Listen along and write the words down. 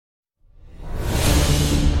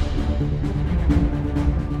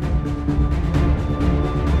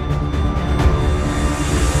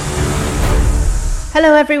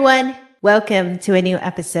Hello, everyone. Welcome to a new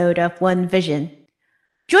episode of One Vision.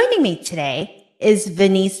 Joining me today is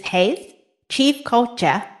Venice Hayes, Chief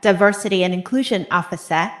Culture, Diversity and Inclusion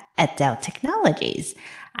Officer at Dell Technologies.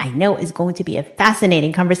 I know it's going to be a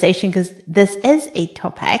fascinating conversation because this is a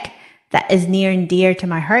topic that is near and dear to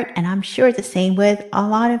my heart, and I'm sure the same with a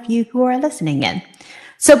lot of you who are listening in.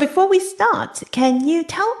 So before we start, can you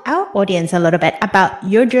tell our audience a little bit about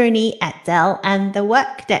your journey at Dell and the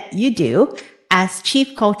work that you do as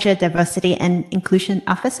Chief Culture, Diversity and Inclusion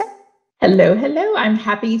Officer? Hello. I'm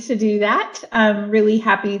happy to do that. I'm really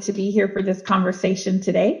happy to be here for this conversation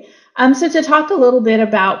today. So to talk a little bit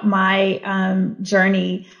about my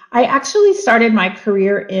journey, I actually started my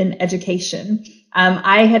career in education.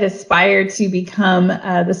 I had aspired to become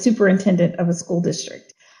the superintendent of a school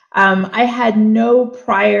district. I had no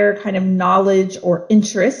prior kind of knowledge or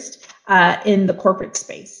interest in the corporate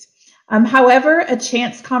space. However, a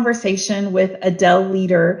chance conversation with a Dell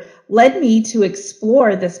leader led me to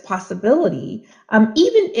explore this possibility,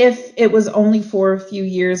 even if it was only for a few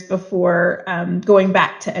years before going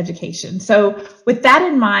back to education. So with that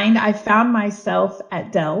in mind, I found myself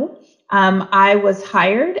at Dell. I was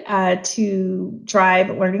hired to drive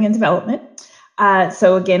learning and development.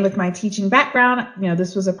 So again, with my teaching background,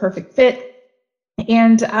 this was a perfect fit.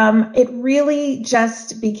 And it really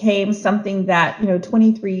just became something that,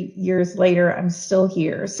 23 years later, I'm still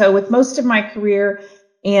here. So with most of my career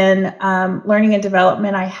in learning and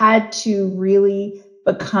development, I had to really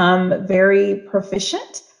become very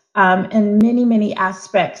proficient in many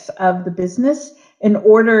aspects of the business in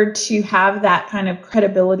order to have that kind of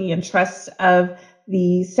credibility and trust of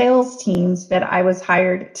the sales teams that I was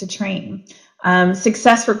hired to train.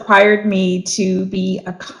 Success required me to be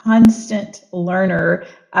a constant learner.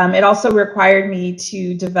 It also required me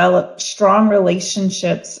to develop strong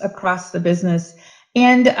relationships across the business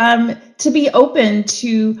and to be open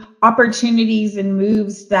to opportunities and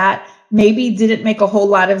moves that maybe didn't make a whole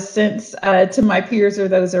lot of sense to my peers or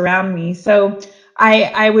those around me. So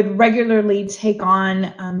I would regularly take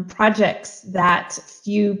on projects that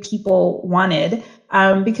few people wanted.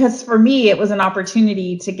 Because for me, it was an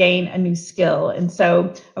opportunity to gain a new skill. And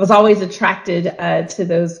so I was always attracted to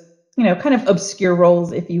those, kind of obscure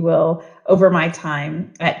roles, if you will, over my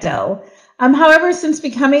time at Dell. However, since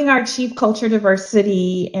becoming our Chief Culture,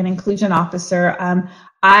 Diversity and Inclusion Officer,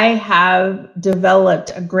 I have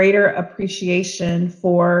developed a greater appreciation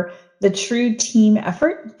for the true team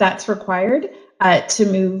effort that's required to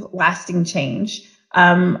move lasting change.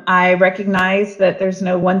 I recognize that there's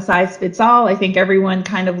no one size fits all. I think everyone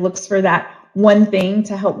kind of looks for that one thing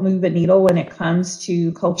to help move a needle when it comes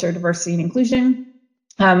to culture, diversity, and inclusion.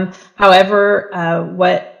 However,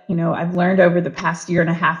 what I've learned over the past year and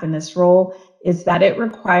a half in this role is that it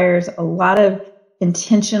requires a lot of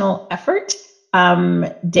intentional effort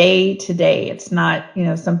day to day. It's not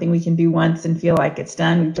something we can do once and feel like it's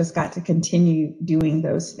done. We've just got to continue doing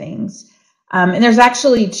those things. And there's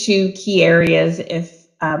actually two key areas if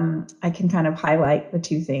I can kind of highlight the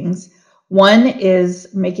two things. One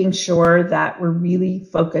is making sure that we're really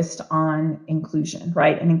focused on inclusion,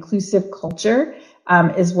 right? An inclusive culture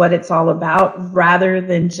is what it's all about rather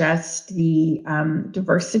than just the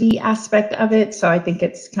diversity aspect of it. So I think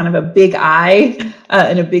it's kind of a big I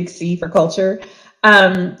and a big C for culture.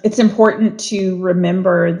 It's important to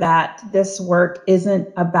remember that this work isn't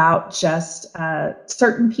about just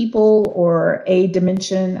certain people or a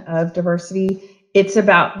dimension of diversity. It's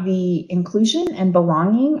about the inclusion and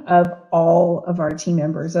belonging of all of our team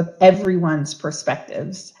members, of everyone's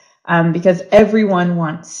perspectives, because everyone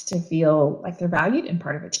wants to feel like they're valued and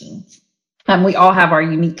part of a team. We all have our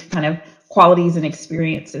unique kind of qualities and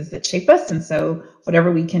experiences that shape us. And so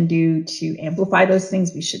whatever we can do to amplify those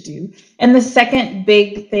things, we should do. And the second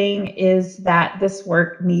big thing is that this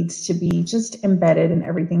work needs to be just embedded in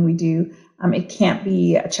everything we do. It can't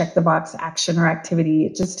be a check the box action or activity.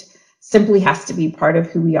 It just simply has to be part of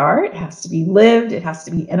who we are. It has to be lived. It has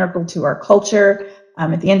to be integral to our culture.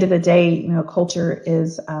 At the end of the day, culture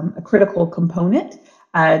is a critical component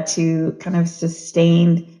to kind of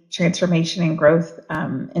sustained transformation and growth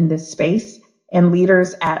in this space. And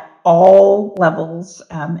leaders at all levels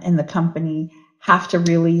in the company have to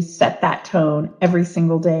really set that tone every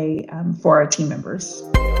single day for our team members.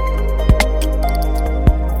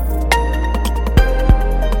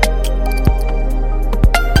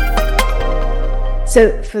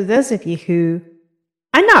 So for those of you who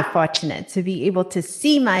are not fortunate to be able to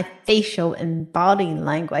see my facial and body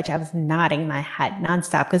language, I was nodding my head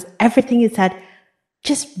nonstop because everything you said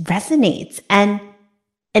just resonates. And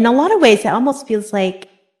in a lot of ways, it almost feels like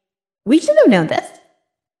we should have known this.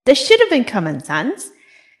 This should have been common sense.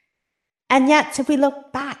 And yet, if we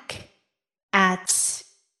look back at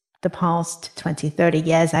the past 20, 30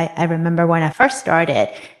 years, I remember when I first started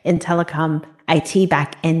in telecom IT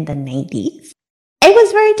back in the 90s. It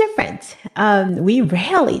was very different. We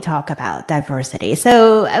rarely talk about diversity.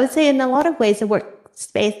 So I would say in a lot of ways, the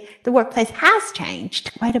workplace has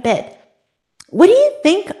changed quite a bit. What do you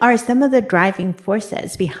think are some of the driving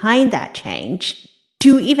forces behind that change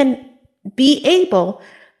to even be able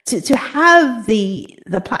to have the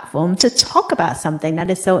platform to talk about something that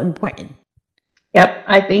is so important? Yep,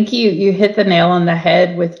 I think you hit the nail on the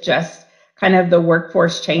head with just kind of the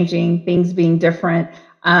workforce changing, things being different.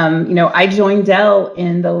 I joined Dell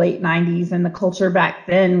in the late 90s, and the culture back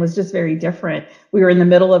then was just very different. We were in the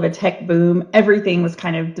middle of a tech boom. Everything was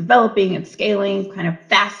kind of developing and scaling, kind of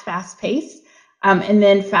fast paced. And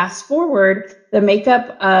then fast forward, the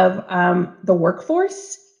makeup of the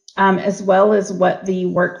workforce, as well as what the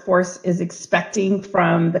workforce is expecting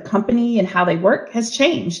from the company and how they work has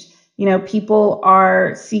changed. People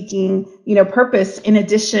are seeking, purpose in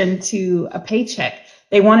addition to a paycheck.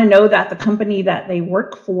 They want to know that the company that they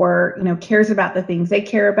work for, cares about the things they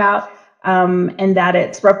care about, and that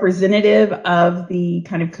it's representative of the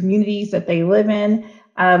kind of communities that they live in.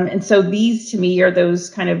 And so these, to me, are those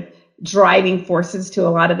kind of driving forces to a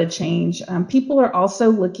lot of the change. People are also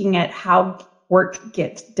looking at how work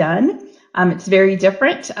gets done. It's very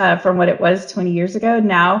different from what it was 20 years ago.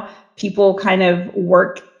 Now, people kind of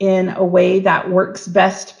work in a way that works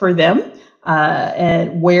best for them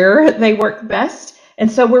and where they work best. And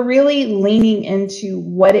so we're really leaning into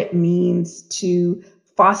what it means to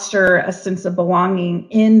foster a sense of belonging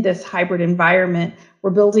in this hybrid environment. We're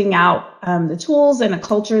building out the tools and a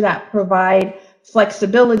culture that provide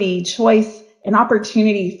flexibility, choice, and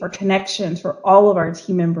opportunity for connections for all of our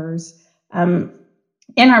team members.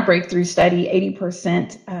 In our breakthrough study,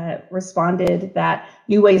 80% responded that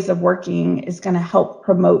new ways of working is going to help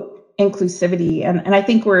promote inclusivity. And I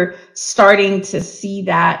think we're starting to see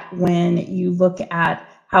that when you look at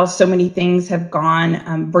how so many things have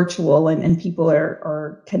gone virtual and people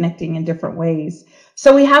are connecting in different ways.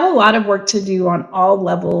 So we have a lot of work to do on all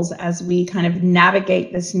levels as we kind of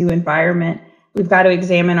navigate this new environment. We've got to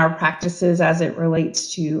examine our practices as it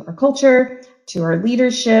relates to our culture, to our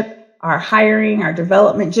leadership, our hiring, our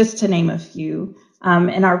development, just to name a few.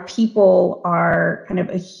 And our people are kind of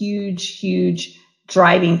a huge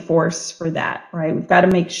driving force for that, right? We've got to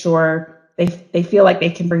make sure they feel like they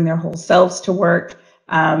can bring their whole selves to work.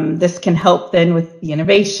 This can help then with the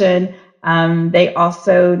innovation. They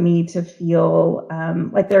also need to feel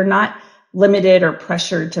like they're not limited or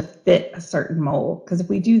pressured to fit a certain mold, because if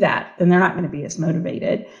we do that, then they're not going to be as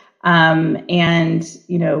motivated. And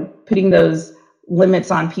putting those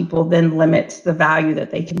limits on people then limits the value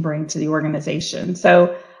that they can bring to the organization.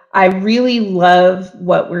 So I really love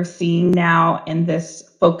what we're seeing now in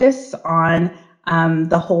this focus on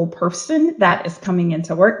the whole person that is coming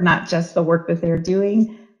into work, not just the work that they're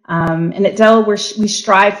doing. And at Dell, we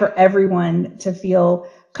strive for everyone to feel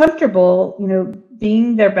comfortable,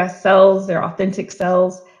 being their best selves, their authentic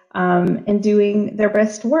selves, and doing their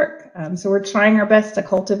best work. So we're trying our best to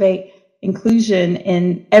cultivate inclusion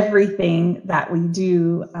in everything that we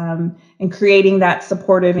do, and creating that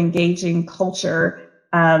supportive, engaging culture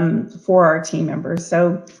for our team members.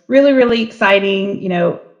 So really exciting.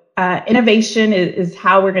 Innovation is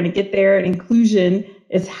how we're going to get there. Inclusion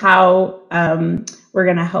is how we're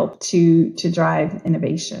going to help to drive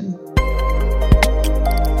innovation.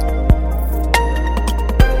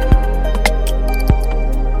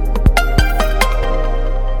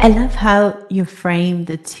 I love how you frame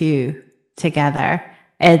the two together.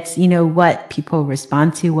 It's, what people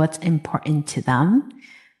respond to, what's important to them,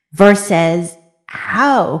 versus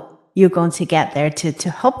how you're going to get there to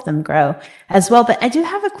help them grow as well. But I do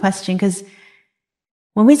have a question, because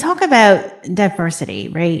when we talk about diversity,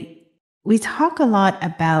 right, we talk a lot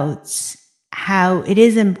about how it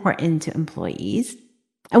is important to employees.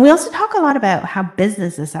 And we also talk a lot about how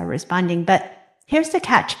businesses are responding. But here's the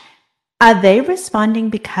catch. Are they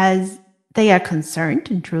responding because they are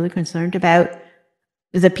concerned and truly concerned about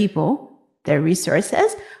the people, their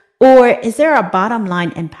resources? Or is there a bottom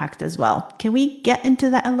line impact as well? Can we get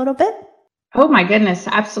into that a little bit? Oh my goodness,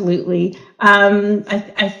 absolutely.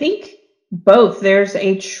 I think both. There's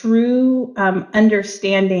a true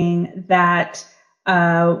understanding that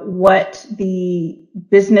what the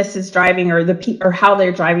business is driving, or how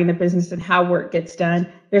they're driving the business and how work gets done.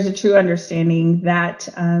 There's a true understanding that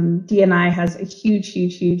D&I has a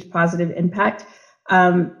huge positive impact.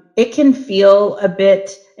 It can feel a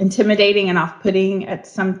bit intimidating and off-putting at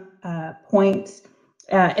some points,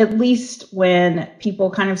 at least when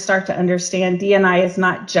people kind of start to understand D&I is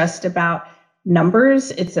not just about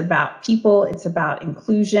numbers, it's about people, it's about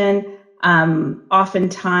inclusion.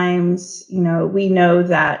 Oftentimes, we know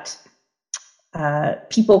that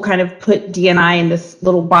people kind of put D&I in this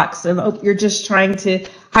little box of, oh, you're just trying to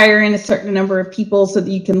hire in a certain number of people so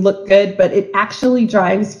that you can look good, but it actually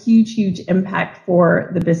drives huge impact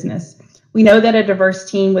for the business. We know that a diverse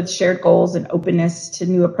team with shared goals and openness to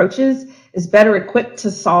new approaches is better equipped to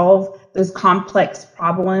solve those complex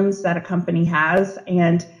problems that a company has,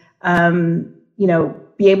 and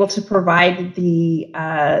be able to provide the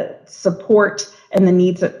support and the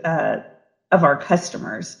needs of our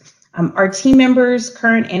customers. Our team members,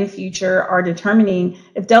 current and future, are determining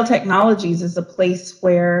if Dell Technologies is a place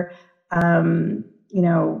where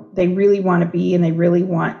they really want to be, and they really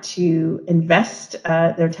want to invest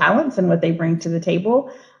their talents and what they bring to the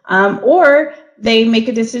table, or they make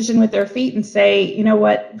a decision with their feet and say, you know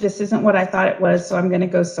what, this isn't what I thought it was, so I'm going to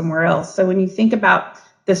go somewhere else. So when you think about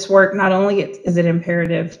this work, not only is it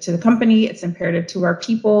imperative to the company, it's imperative to our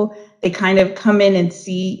people. They kind of come in and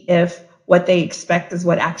see if what they expect is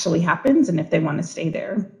what actually happens, and if they want to stay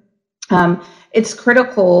there. It's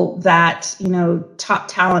critical that, top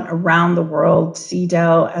talent around the world see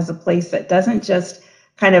Dell as a place that doesn't just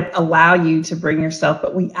kind of allow you to bring yourself,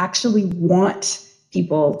 but we actually want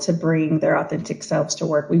people to bring their authentic selves to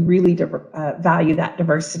work. We really value that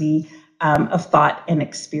diversity of thought and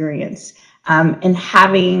experience. And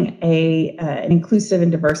having an inclusive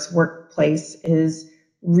and diverse workplace is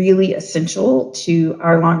really essential to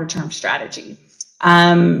our longer term strategy.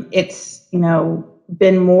 It's,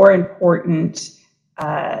 been more important,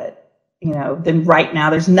 than right now.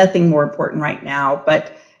 There's nothing more important right now,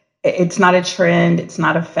 but it's not a trend. It's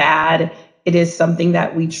not a fad. It is something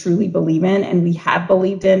that we truly believe in, and we have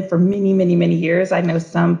believed in for many years. I know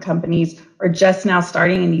some companies are just now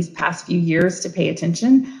starting in these past few years to pay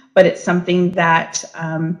attention, but it's something that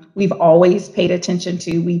we've always paid attention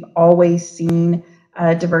to. We've always seen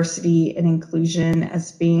diversity and inclusion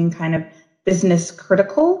as being kind of business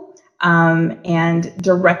critical, and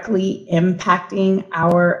directly impacting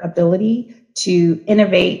our ability to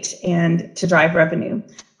innovate and to drive revenue.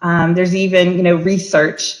 There's even,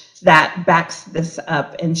 research that backs this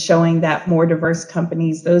up, and showing that more diverse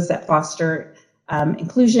companies, those that foster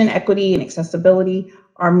inclusion, equity, and accessibility,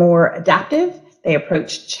 are more adaptive. They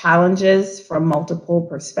approach challenges from multiple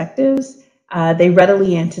perspectives. They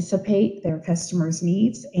readily anticipate their customers'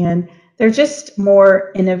 needs, and they're just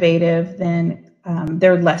more innovative than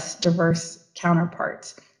their less diverse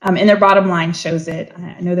counterparts. And their bottom line shows it.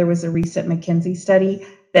 I know there was a recent McKinsey study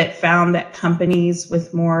that found that companies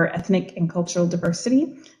with more ethnic and cultural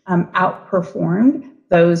diversity outperformed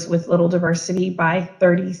those with little diversity by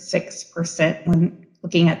 36% when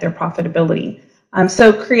looking at their profitability.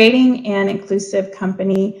 So creating an inclusive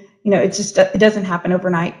company, it doesn't happen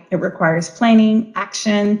overnight. It requires planning,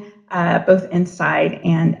 action, both inside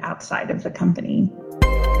and outside of the company.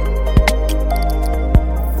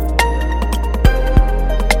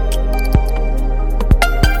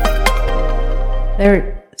 There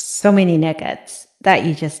are so many nuggets that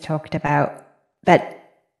you just talked about, but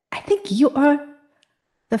I think you are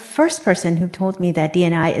the first person who told me that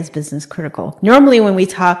D&I is business critical. Normally, when we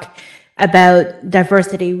talk about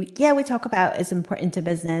diversity, we talk about it's important to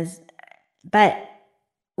business, but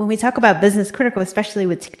when we talk about business critical, especially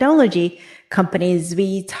with technology companies,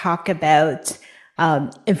 we talk about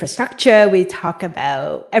infrastructure, we talk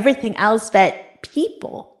about everything else, but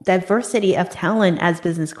people, diversity of talent as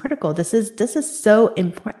business critical. This is so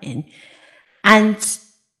important. And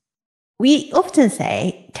we often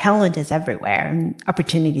say talent is everywhere and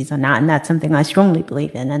opportunities are not. And that's something I strongly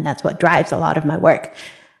believe in. And that's what drives a lot of my work.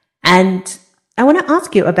 And I want to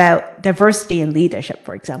ask you about diversity in leadership,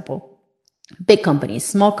 for example, big companies,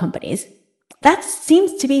 small companies. That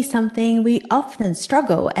seems to be something we often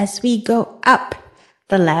struggle as we go up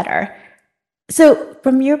the ladder. So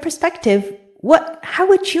from your perspective, how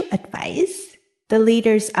would you advise the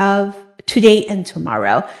leaders of today and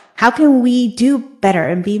tomorrow? How can we do better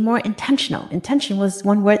and be more intentional? Intention was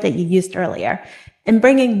one word that you used earlier, and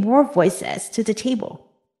bringing more voices to the table.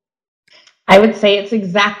 I would say it's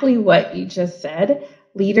exactly what you just said.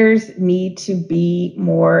 Leaders need to be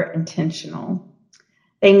more intentional.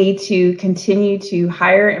 They need to continue to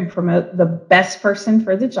hire and promote the best person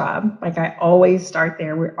for the job. Like I always start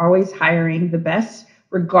there. We're always hiring the best,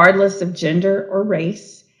 regardless of gender or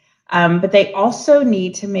race. But they also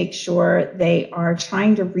need to make sure they are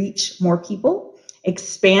trying to reach more people,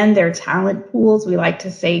 expand their talent pools. We like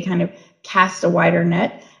to say kind of cast a wider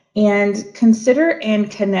net, and consider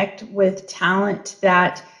and connect with talent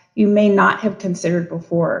that you may not have considered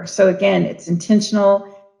before. So again, it's intentional,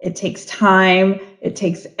 it takes time, it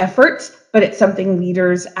takes effort, but it's something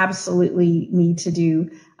leaders absolutely need to do.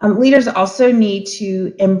 Leaders also need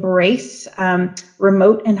to embrace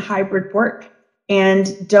remote and hybrid work,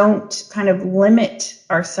 and don't kind of limit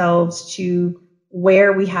ourselves to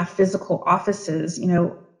where we have physical offices.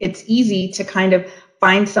 It's easy to kind of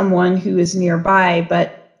find someone who is nearby,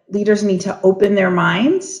 but leaders need to open their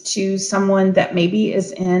minds to someone that maybe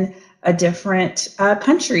is in a different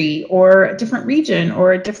country or a different region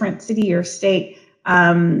or a different city or state.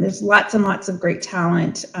 There's lots and lots of great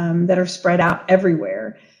talent that are spread out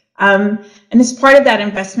everywhere. And as part of that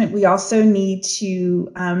investment, we also need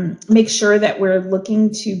to make sure that we're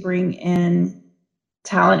looking to bring in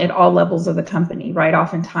talent at all levels of the company, right?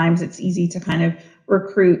 Oftentimes it's easy to kind of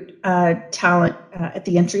recruit talent at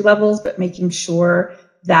the entry levels, but making sure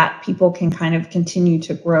that people can kind of continue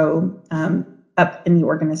to grow up in the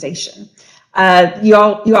organization. You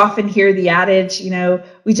often hear the adage,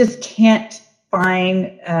 we just can't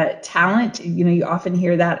find talent. You often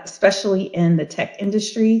hear that, especially in the tech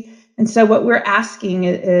industry. And so what we're asking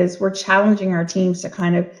is we're challenging our teams to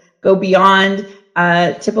kind of go beyond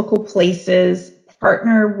typical places,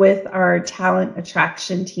 partner with our talent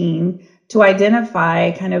attraction team to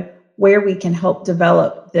identify kind of where we can help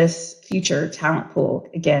develop this future talent pool.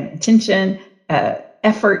 Again, attention,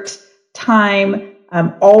 effort, time,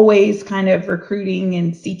 always kind of recruiting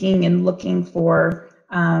and seeking and looking for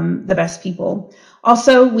the best people.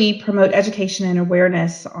 Also, we promote education and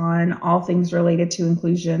awareness on all things related to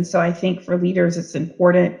inclusion. So I think for leaders, it's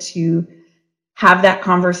important to have that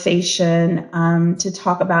conversation, to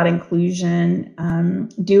talk about inclusion,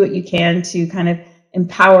 do what you can to kind of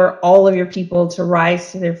empower all of your people to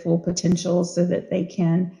rise to their full potential so that they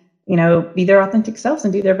can, be their authentic selves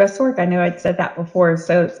and do their best work. I know I'd said that before,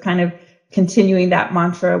 so it's kind of continuing that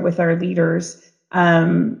mantra with our leaders.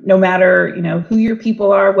 No matter, who your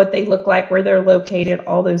people are, what they look like, where they're located,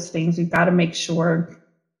 all those things, we've got to make sure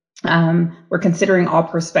we're considering all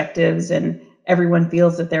perspectives and everyone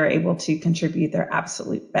feels that they're able to contribute their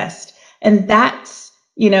absolute best. And that's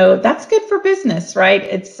good for business, right?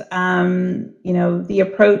 It's, the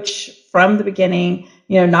approach from the beginning,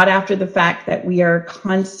 not after the fact, that we are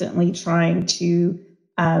constantly trying to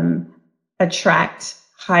attract,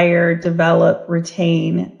 hire, develop,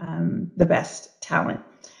 retain the best talent.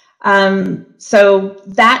 So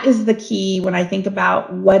that is the key when I think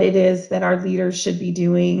about what it is that our leaders should be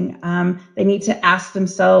doing. They need to ask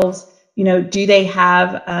themselves, do they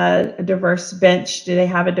have a diverse bench? Do they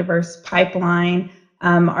have a diverse pipeline?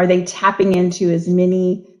 Are they tapping into as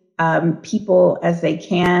many people as they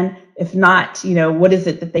can? If not, what is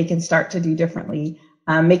it that they can start to do differently?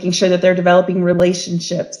 Making sure that they're developing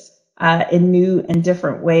relationships in new and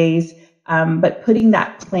different ways, but putting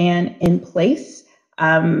that plan in place,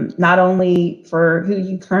 not only for who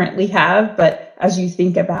you currently have, but as you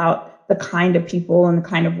think about the kind of people and the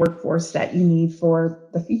kind of workforce that you need for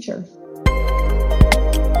the future.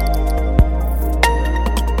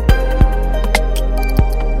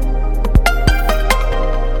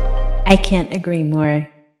 I can't agree more.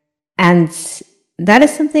 And that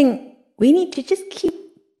is something we need to just keep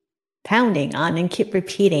pounding on and keep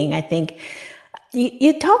repeating. I think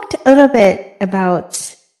you talked a little bit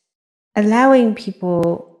about allowing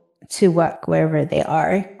people to work wherever they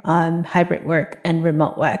are, hybrid work and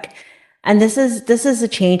remote work. And this is a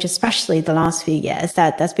change, especially the last few years,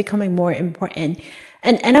 that's becoming more important.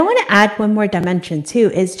 And I want to add one more dimension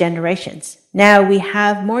too, is generations. Now we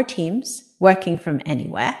have more teams working from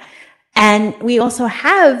anywhere. And we also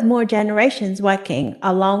have more generations working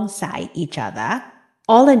alongside each other,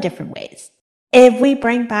 all in different ways. If we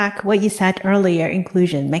bring back what you said earlier,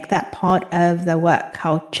 inclusion, make that part of the work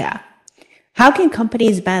culture, how can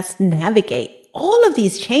companies best navigate all of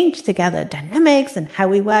these change together, dynamics and how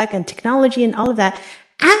we work and technology and all of that,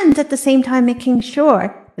 and at the same time making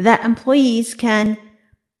sure that employees can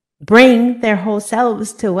bring their whole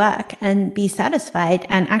selves to work and be satisfied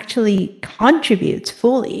and actually contribute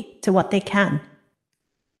fully to what they can?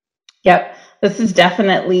 Yep, this is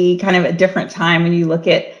definitely kind of a different time when you look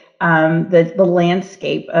at the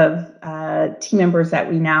landscape of team members that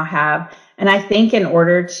we now have. And I think in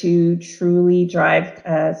order to truly drive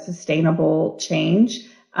sustainable change,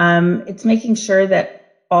 it's making sure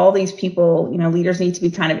that all these people, leaders need to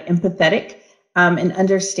be kind of empathetic and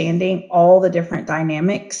understanding all the different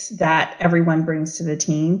dynamics that everyone brings to the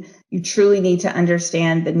team. You truly need to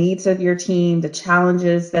understand the needs of your team, the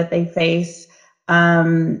challenges that they face,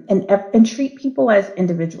 and treat people as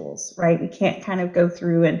individuals, right? We can't kind of go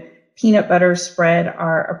through and peanut butter spread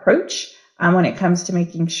our approach. when it comes to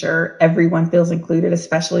making sure everyone feels included,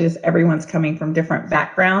 especially as everyone's coming from different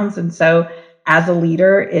backgrounds. And so as a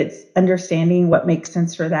leader, it's understanding what makes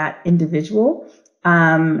sense for that individual,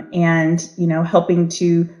 and, helping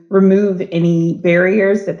to remove any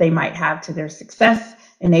barriers that they might have to their success,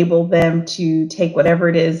 enable them to take whatever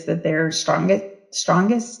it is that they're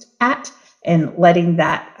strongest at, and letting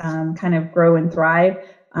that kind of grow and thrive.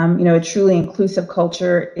 A truly inclusive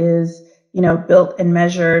culture is, built and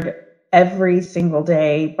measured every single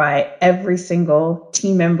day by every single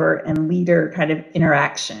team member and leader kind of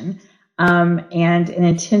interaction. And an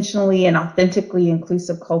intentionally and authentically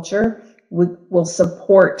inclusive culture will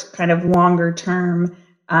support kind of longer term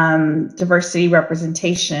diversity,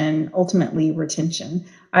 representation, ultimately retention.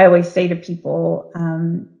 I always say to people,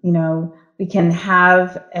 we can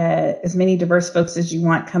have as many diverse folks as you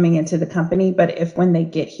want coming into the company, but if when they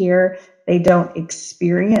get here, they don't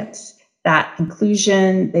experience that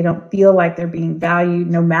inclusion, they don't feel like they're being valued,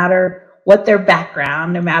 no matter what their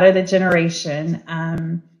background, no matter the generation,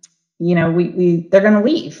 they're going to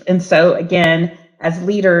leave. And so again, as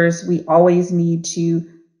leaders, we always need to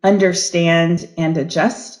understand and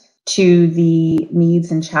adjust to the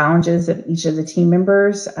needs and challenges of each of the team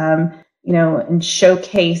members, and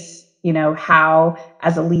showcase, how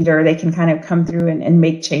as a leader they can kind of come through and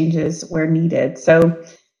make changes where needed. So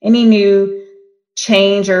any new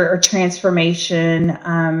change or transformation,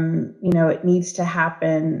 it needs to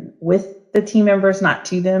happen with the team members, not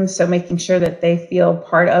to them. So making sure that they feel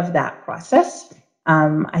part of that process,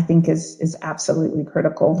 I think is absolutely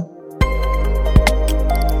critical.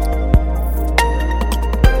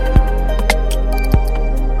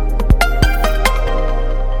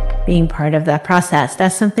 Being part of that process,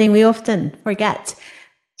 that's something we often forget.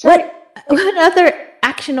 Sure. What other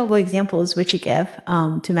actionable examples would you give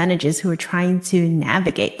to managers who are trying to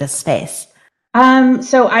navigate this space?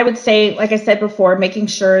 So I would say, like I said before, making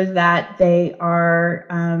sure that they are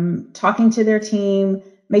talking to their team,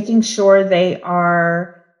 making sure they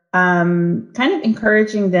are kind of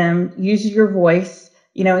encouraging them, use your voice,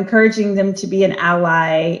 encouraging them to be an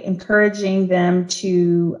ally, encouraging them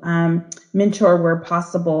to mentor where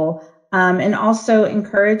possible, and also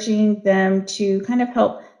encouraging them to kind of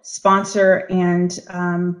help sponsor and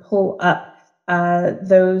pull up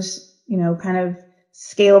those, kind of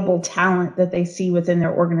scalable talent that they see within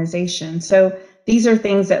their organization. So these are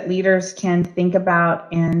things that leaders can think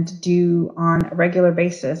about and do on a regular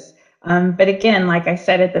basis. But again, like I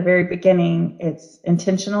said at the very beginning, it's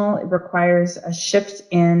intentional. It requires a shift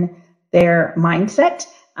in their mindset,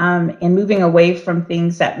 and moving away from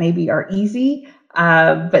things that maybe are easy,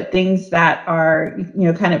 but things that are,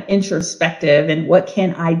 kind of introspective, and what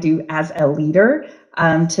can I do as a leader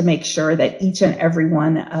to make sure that each and every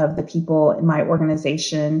one of the people in my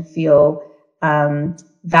organization feel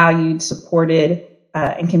valued, supported,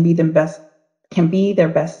 and can be their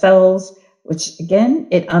best selves, which again,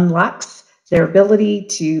 it unlocks their ability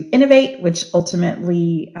to innovate, which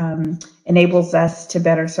ultimately enables us to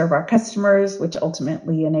better serve our customers, which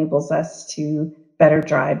ultimately enables us to better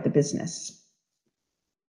drive the business.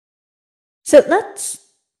 So let's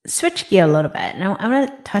switch gear a little bit. Now, I want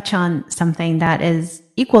to touch on something that is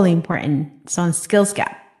equally important. So on skills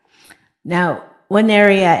gap. Now, one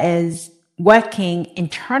area is working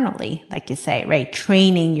internally, like you say, right?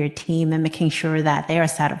 Training your team and making sure that they are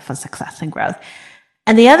set up for success and growth.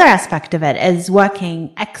 And the other aspect of it is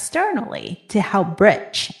working externally to help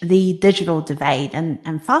bridge the digital divide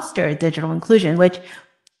and foster digital inclusion, which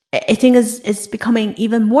I think is becoming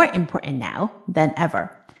even more important now than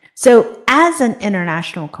ever. So as an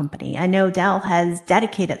international company, I know Dell has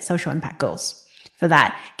dedicated social impact goals for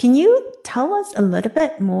that. Can you tell us a little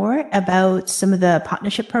bit more about some of the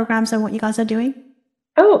partnership programs and what you guys are doing?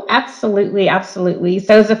 Oh, absolutely. Absolutely.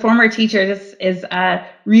 So as a former teacher, this is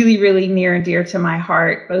really, really near and dear to my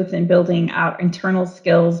heart, both in building out internal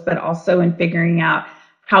skills, but also in figuring out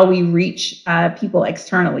how we reach people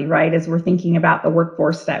externally, right? As we're thinking about the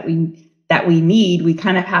workforce that we need, we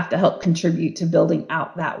kind of have to help contribute to building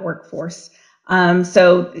out that workforce.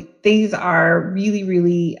 So these are really,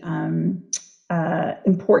 really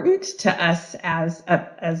important to us as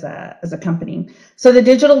a company. So the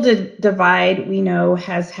digital divide, we know,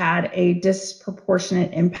 has had a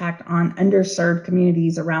disproportionate impact on underserved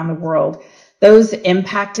communities around the world. Those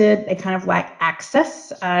impacted, they kind of lack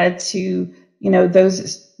access to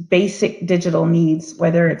those basic digital needs,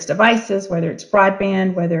 whether it's devices, whether it's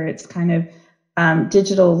broadband, whether it's kind of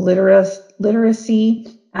digital literacy,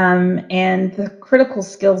 and the critical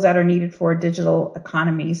skills that are needed for a digital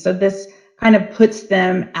economy. So this kind of puts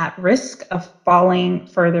them at risk of falling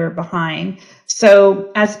further behind.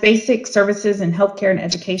 So as basic services in healthcare and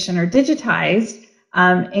education are digitized,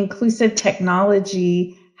 inclusive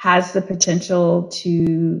technology has the potential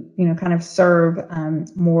to, kind of serve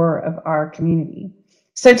more of our community.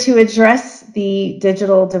 So to address the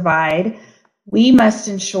digital divide, we must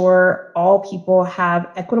ensure all people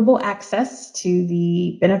have equitable access to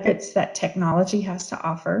the benefits that technology has to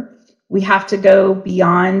offer. We have to go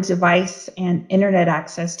beyond device and internet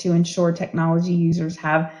access to ensure technology users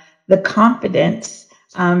have the confidence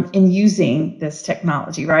in using this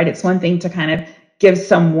technology, right? It's one thing to kind of give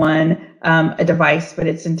someone a device, but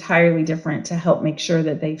it's entirely different to help make sure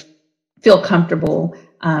that they feel comfortable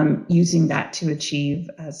using that to achieve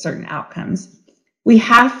certain outcomes. We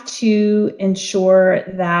have to ensure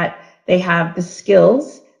that they have the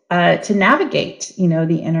skills to navigate,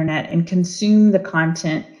 the internet and consume the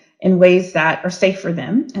content in ways that are safe for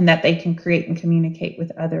them and that they can create and communicate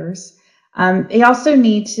with others. They also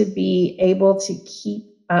need to be able to keep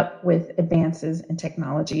up with advances in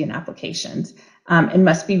technology and applications and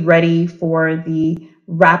must be ready for the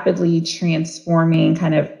rapidly transforming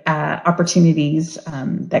kind of opportunities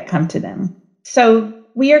that come to them. So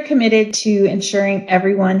we are committed to ensuring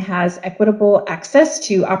everyone has equitable access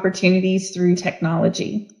to opportunities through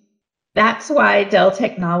technology. That's why Dell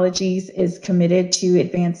Technologies is committed to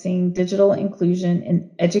advancing digital inclusion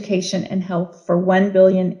in education and health for 1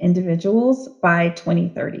 billion individuals by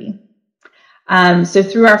 2030. So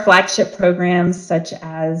through our flagship programs such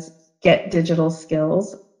as Get Digital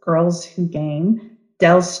Skills, Girls Who Game,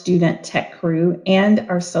 Dell Student Tech Crew, and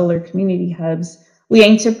our Solar Community Hubs, we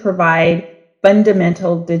aim to provide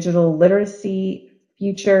fundamental digital literacy,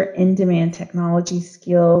 future in-demand technology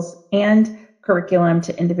skills, and curriculum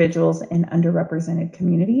to individuals in underrepresented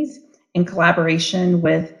communities in collaboration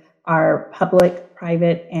with our public,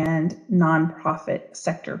 private, and nonprofit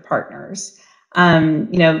sector partners.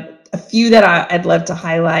 A few that I'd love to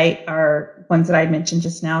highlight are ones that I mentioned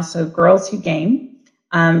just now. So Girls Who Game.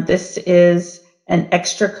 This is an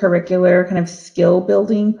extracurricular kind of skill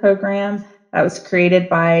building program that was created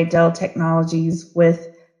by Dell Technologies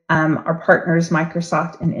with our partners,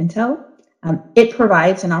 Microsoft and Intel. It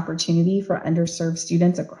provides an opportunity for underserved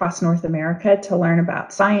students across North America to learn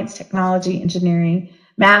about science, technology, engineering,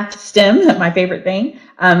 math, STEM, my favorite thing,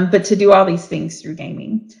 but to do all these things through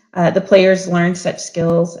gaming. The players learn such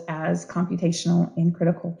skills as computational and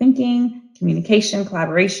critical thinking, communication,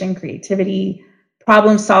 collaboration, creativity,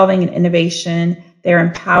 problem solving, and innovation. They're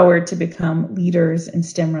empowered to become leaders in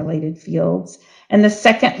STEM-related fields. And the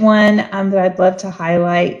second one that I'd love to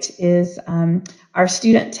highlight is our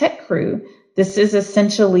Student Tech Crew. This is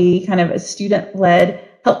essentially kind of a student-led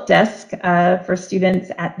help desk for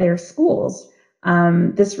students at their schools.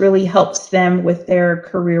 This really helps them with their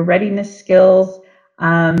career readiness skills.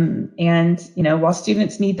 And, while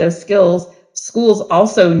students need those skills, schools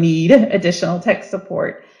also need additional tech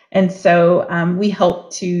support. And so we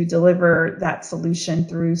help to deliver that solution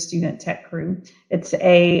through Student Tech Crew. It's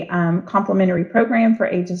a complimentary program for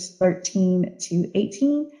ages 13 to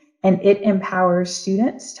 18, and it empowers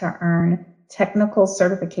students to earn technical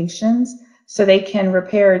certifications so they can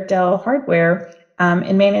repair Dell hardware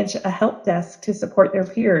and manage a help desk to support their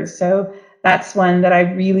peers. So that's one that I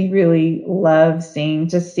really, really love seeing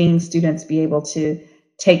students be able to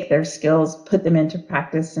take their skills, put them into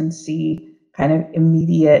practice, and see kind of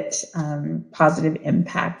immediate positive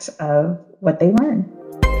impact of what they learn.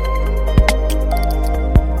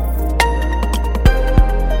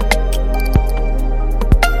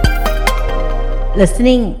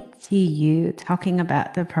 Listening to you talking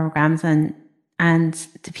about the programs and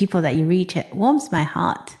the people that you reach, it warms my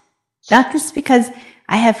heart. Not just because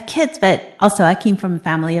I have kids, but also I came from a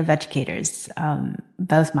family of educators.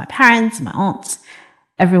 Both my parents, my aunts,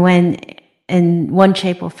 everyone in one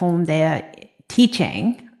shape or form, they're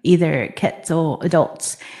teaching either kids or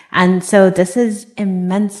adults. And so this is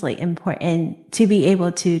immensely important to be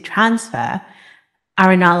able to transfer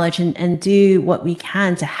our knowledge and do what we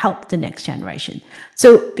can to help the next generation.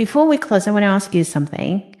 So before we close, I want to ask you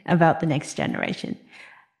something about the next generation.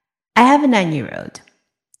 I have a 9-year-old,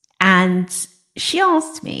 and she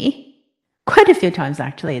asked me quite a few times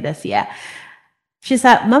actually this year. She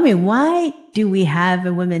said, "Mommy, why do we have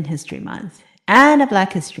a Women's History Month and a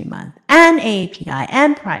Black History Month and AAPI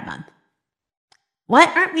and Pride Month? Why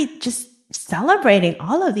aren't we just celebrating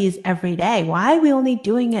all of these every day? Why are we only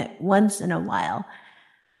doing it once in a while?"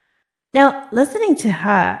 Now, listening to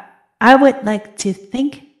her, I would like to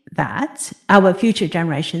think that our future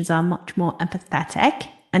generations are much more empathetic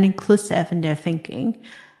and inclusive in their thinking.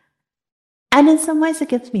 And in some ways, it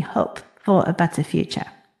gives me hope for a better future.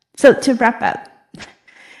 So to wrap up,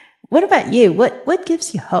 what about you? What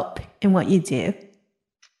gives you hope in what you do?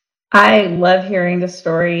 I love hearing the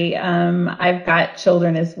story. I've got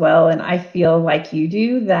children as well, and I feel like you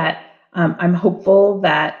do that. I'm hopeful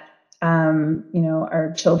that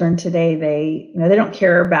our children today, they don't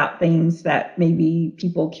care about things that maybe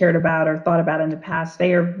people cared about or thought about in the past.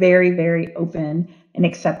 They are very, very open and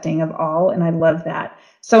accepting of all, and I love that.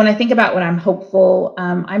 So when I think about what I'm hopeful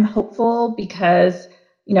because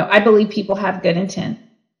I believe people have good intent.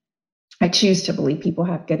 I choose to believe people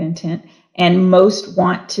have good intent, and most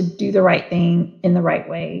want to do the right thing in the right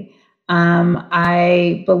way.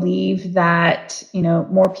 I believe that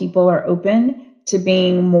more people are open to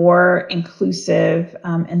being more inclusive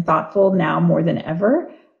and thoughtful now more than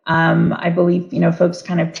ever. I believe folks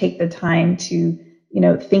kind of take the time to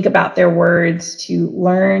think about their words, to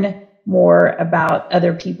learn more about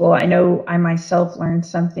other people. I know I myself learn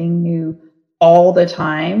something new all the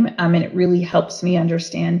time, and it really helps me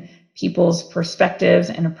understand people's perspectives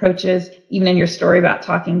and approaches. Even in your story about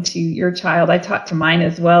talking to your child, I talk to mine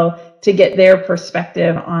as well to get their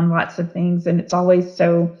perspective on lots of things. And it's always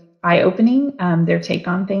so eye-opening, their take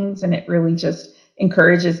on things. And it really just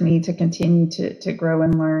encourages me to continue to grow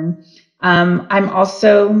and learn. I'm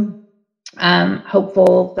also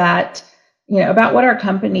hopeful that, about what our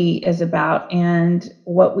company is about and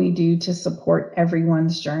what we do to support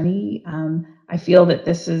everyone's journey. I feel that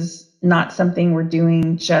this is not something we're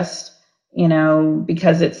doing just,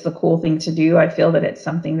 because it's the cool thing to do. I feel that it's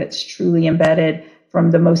something that's truly embedded from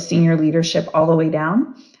the most senior leadership all the way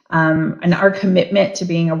down. And our commitment to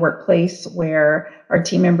being a workplace where our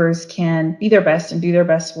team members can be their best and do their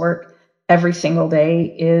best work every single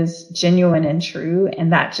day is genuine and true.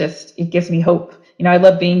 And that it gives me hope. I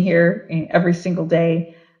love being here every single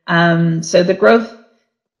day. So the growth,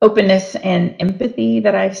 openness, and empathy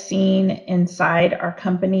that I've seen inside our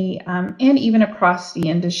company and even across the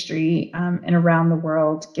industry and around the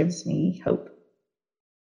world gives me hope.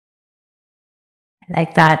 I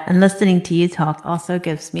like that. And listening to you talk also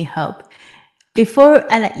gives me hope. Before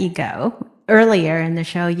I let you go, earlier in the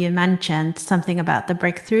show, you mentioned something about the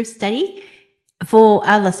breakthrough study. For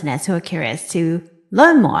our listeners who are curious to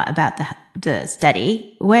learn more about the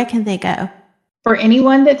study, where can they go? For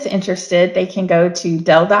anyone that's interested, they can go to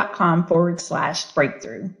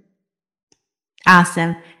Dell.com/breakthrough.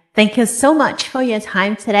 Awesome. Thank you so much for your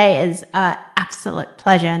time today. It's an absolute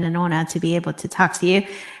pleasure and an honor to be able to talk to you.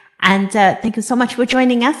 And thank you so much for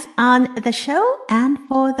joining us on the show. And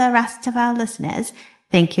for the rest of our listeners,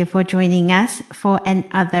 thank you for joining us for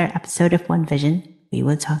another episode of One Vision. We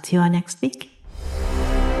will talk to you all next week.